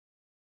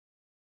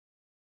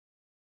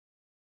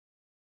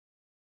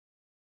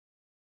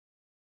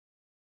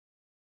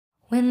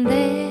When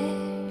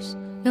there's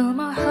no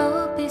more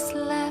hope is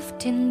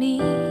left in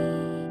me,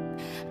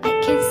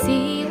 I can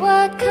see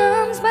what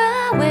comes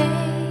my way,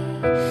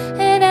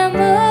 and I'm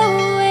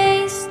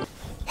always...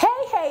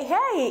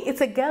 Hey,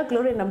 it's a girl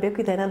Glory, and I'm back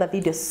with another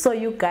video. So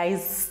you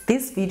guys,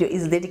 this video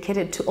is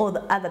dedicated to all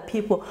the other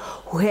people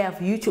who have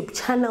YouTube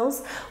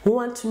channels who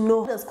want to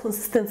know, how does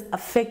consistency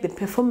affect the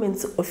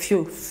performance of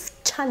your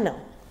channel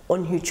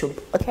on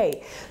YouTube?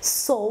 Okay,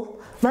 so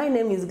my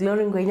name is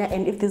Glory Ngwenya,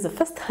 and if this is the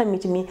first time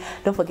meeting me,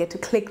 don't forget to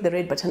click the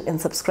red button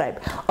and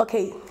subscribe.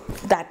 Okay,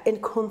 that,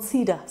 and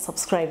consider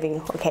subscribing.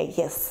 Okay,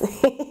 yes.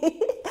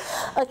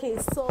 Okay,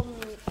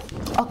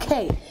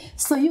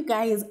 so you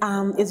guys,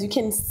 as you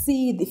can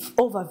see the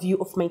overview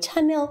of my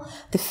channel,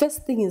 the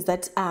first thing is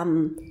that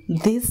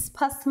this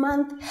past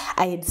month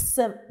I had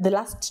the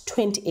last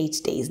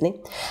 28 days,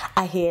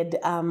 I had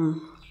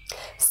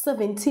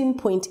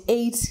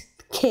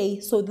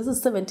 17.8K, so this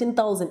is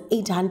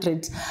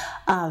 17,800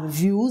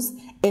 views,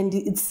 and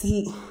it's,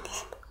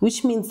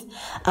 which means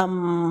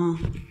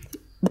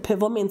the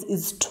performance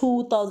is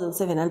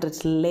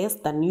 2,700 less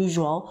than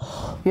usual.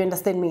 You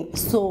understand me?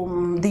 So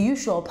the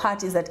usual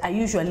part is that I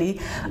usually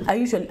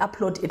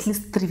upload at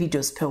least 3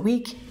 videos per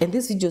week, and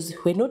these videos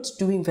were not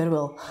doing very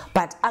well,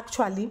 but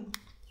actually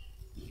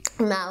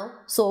now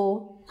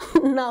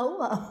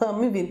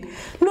I'm even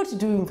not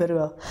doing very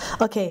well.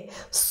 Okay,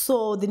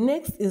 so the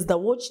next is the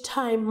watch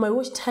time. My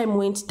watch time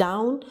went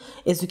down,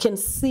 as you can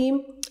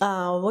see.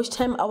 Watch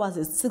time hours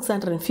is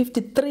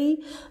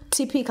 653,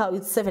 typical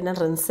is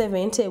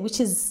 770, which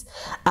is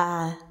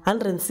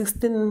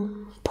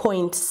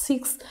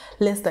 116.6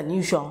 less than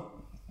usual.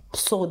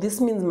 So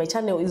this means my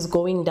channel is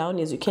going down.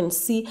 As you can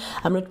see,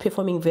 I'm not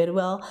performing very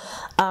well.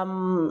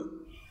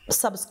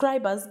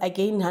 Subscribers, I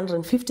gained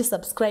 150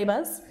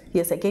 subscribers.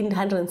 Yes, I gained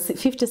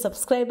 150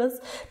 subscribers.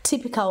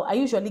 Typical, I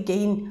usually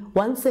gain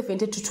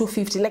 170 to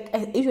 250. Like,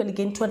 I usually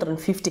gain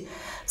 250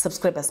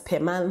 subscribers per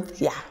month.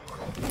 Yeah,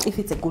 if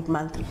it's a good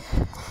month.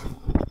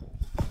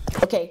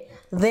 Okay,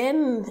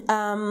 then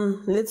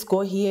let's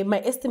go here.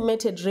 My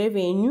estimated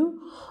revenue.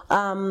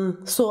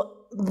 So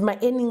my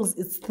earnings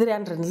is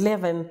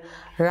 311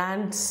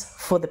 rand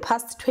for the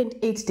past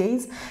 28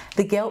 days.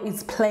 The girl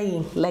is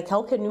playing like,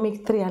 how can you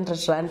make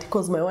 300 rand?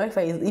 Because my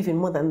Wi-Fi is even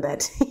more than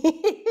that.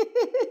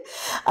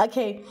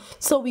 Okay,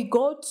 so we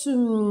go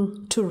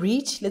to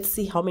reach. Let's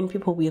see how many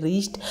people we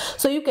reached.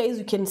 So you guys,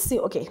 you can see,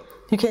 okay,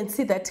 you can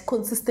see that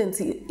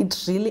consistency,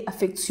 it really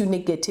affects you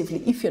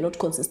negatively if you're not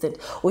consistent,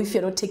 or if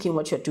you're not taking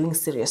what you're doing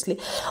seriously.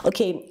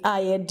 Okay,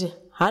 I had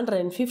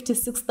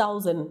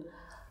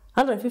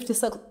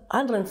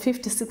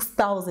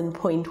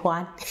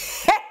 156,000.1.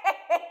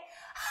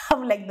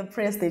 I'm like the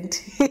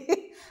president,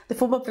 the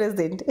former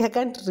president. I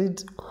can't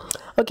read.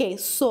 Okay,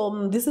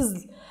 so this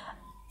is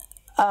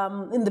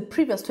in the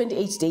previous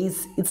 28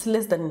 days, it's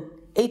less than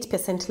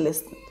 8%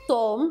 less.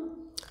 So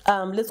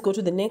let's go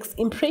to the next.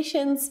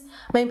 Impressions.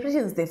 My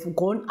impressions, they've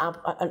gone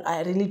up, and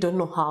I really don't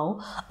know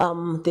how.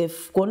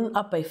 They've gone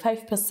up by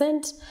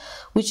 5%,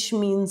 which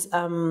means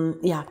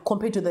yeah,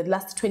 compared to the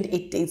last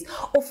 28 days,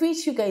 of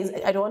which, you guys,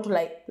 I don't want to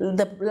lie,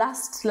 the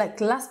last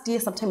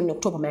year sometime in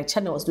October, my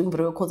channel was doing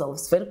very well because I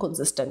was very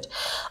consistent.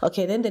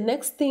 Okay, then the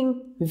next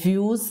thing,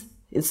 views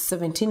is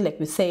 17, like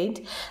we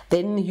said.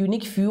 Then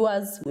unique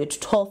viewers were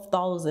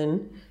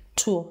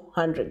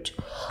 12,200.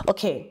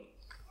 Okay,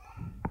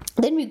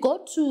 then we go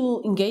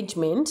to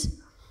engagement.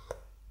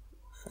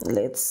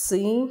 Let's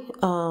see.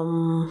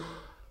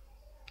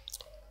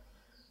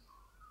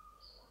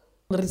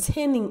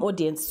 Retaining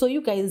audience. So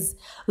you guys,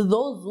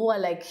 those who are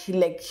like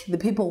the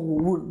people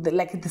who,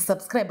 like the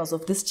subscribers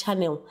of this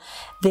channel,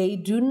 they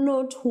do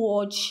not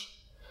watch.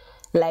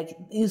 Like,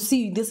 you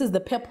see, this is the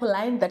purple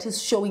line that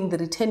is showing the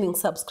returning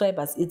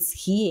subscribers. It's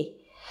here.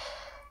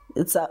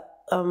 It's a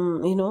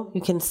you know,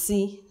 you can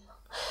see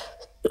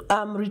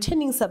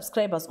returning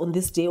subscribers on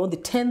this day, on the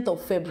 10th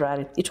of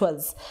February, it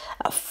was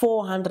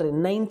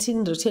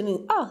 419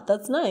 returning.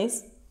 That's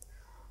nice.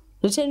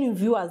 Returning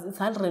viewers, it's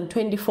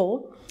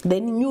 124.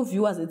 Then new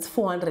viewers, it's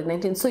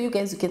 419. So you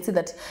guys, you can see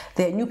that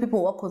there are new people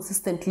who are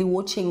consistently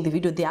watching the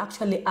video. They're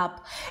actually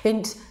up,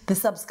 and the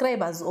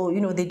subscribers, or you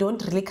know, they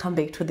don't really come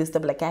back to this.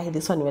 They're like,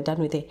 this one, we're done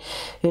with it.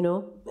 You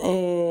know,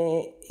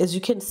 as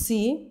you can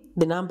see,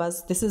 the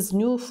numbers. This is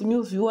new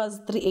viewers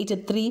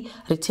 383,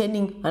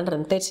 returning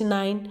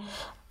 139.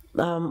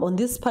 On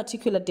this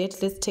particular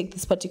date, let's take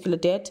this particular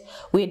date,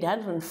 we had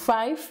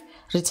 105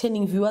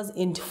 returning viewers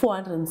and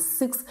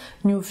 406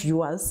 new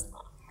viewers.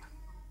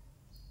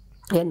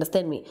 You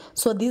understand me?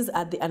 So these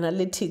are the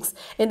analytics,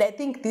 and I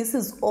think this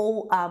is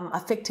all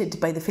affected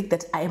by the fact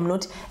that I am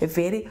not a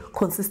very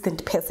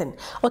consistent person.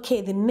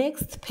 Okay, the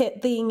next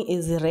thing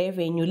is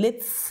revenue.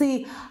 Let's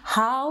see,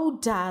 how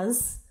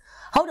does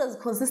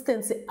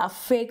consistency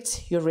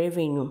affect your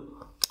revenue?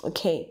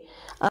 Okay,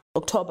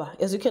 October,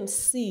 as you can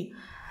see,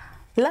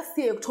 last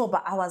year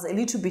October I was a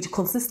little bit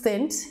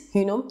consistent,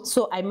 you know,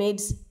 so I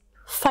made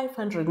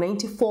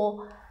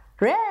 594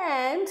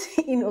 rand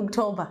in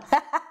October.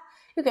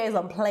 You guys,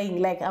 I'm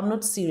playing, like I'm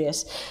not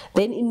serious.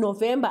 Then in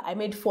November I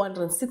made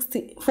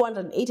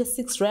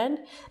 486 rand.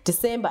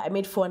 December I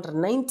made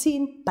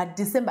 419, but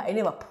December I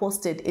never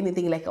posted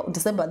anything. Like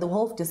December, the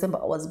whole of December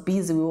I was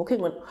busy. We were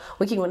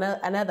working on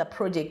another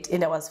project,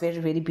 and I was very,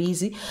 very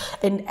busy.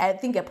 And I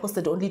think I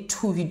posted only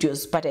 2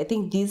 videos, but I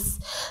think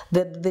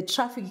the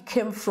traffic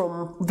came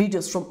from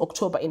videos from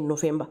October and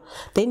November.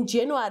 Then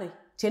January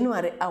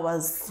I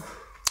was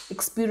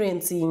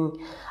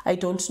experiencing, I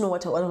don't know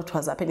what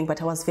was happening,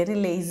 but I was very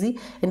lazy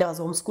and I was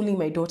homeschooling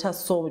my daughter,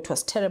 so it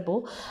was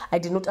terrible. I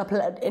did not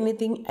upload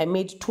anything. I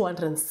made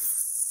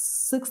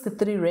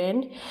 263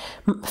 rand.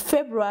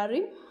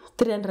 February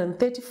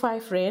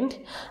 335 rand.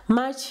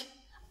 March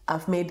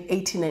I've made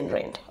 89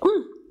 rand.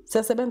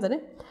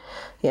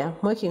 Yeah,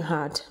 I'm working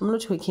hard. I'm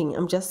not working,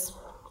 I'm just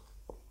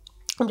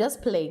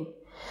playing.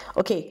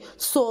 Okay,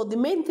 so the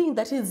main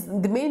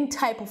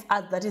type of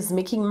ad that is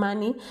making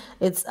money,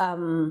 it's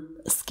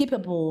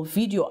skippable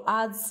video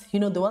ads.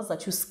 You know, the ones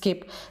that you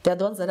skip, they're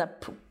the ones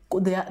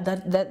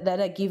that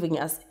are giving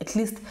us at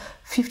least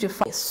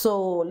 55.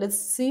 So let's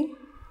see,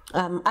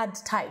 ad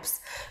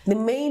types. The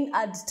main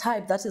ad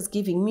type that is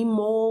giving me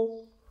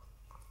more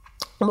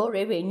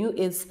revenue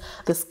is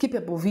the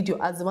skippable video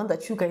ads, the one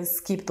that you guys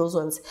skip. Those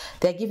ones,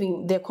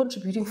 they're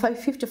contributing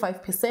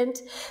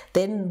 55%.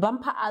 Then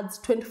bumper ads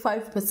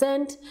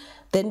 25%.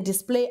 Then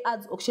display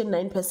ads auction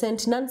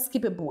 9%.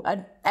 Non-skippable,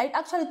 I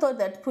actually thought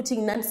that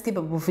putting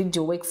non-skippable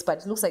video works,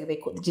 but it looks like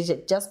they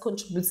just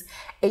contributes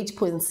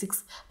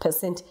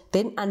 8.6%.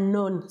 Then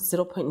unknown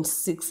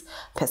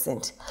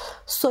 0.6%.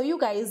 So you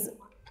guys,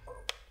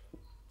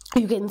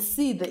 you can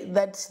see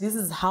that this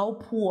is how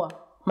poor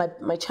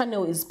my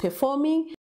channel is performing.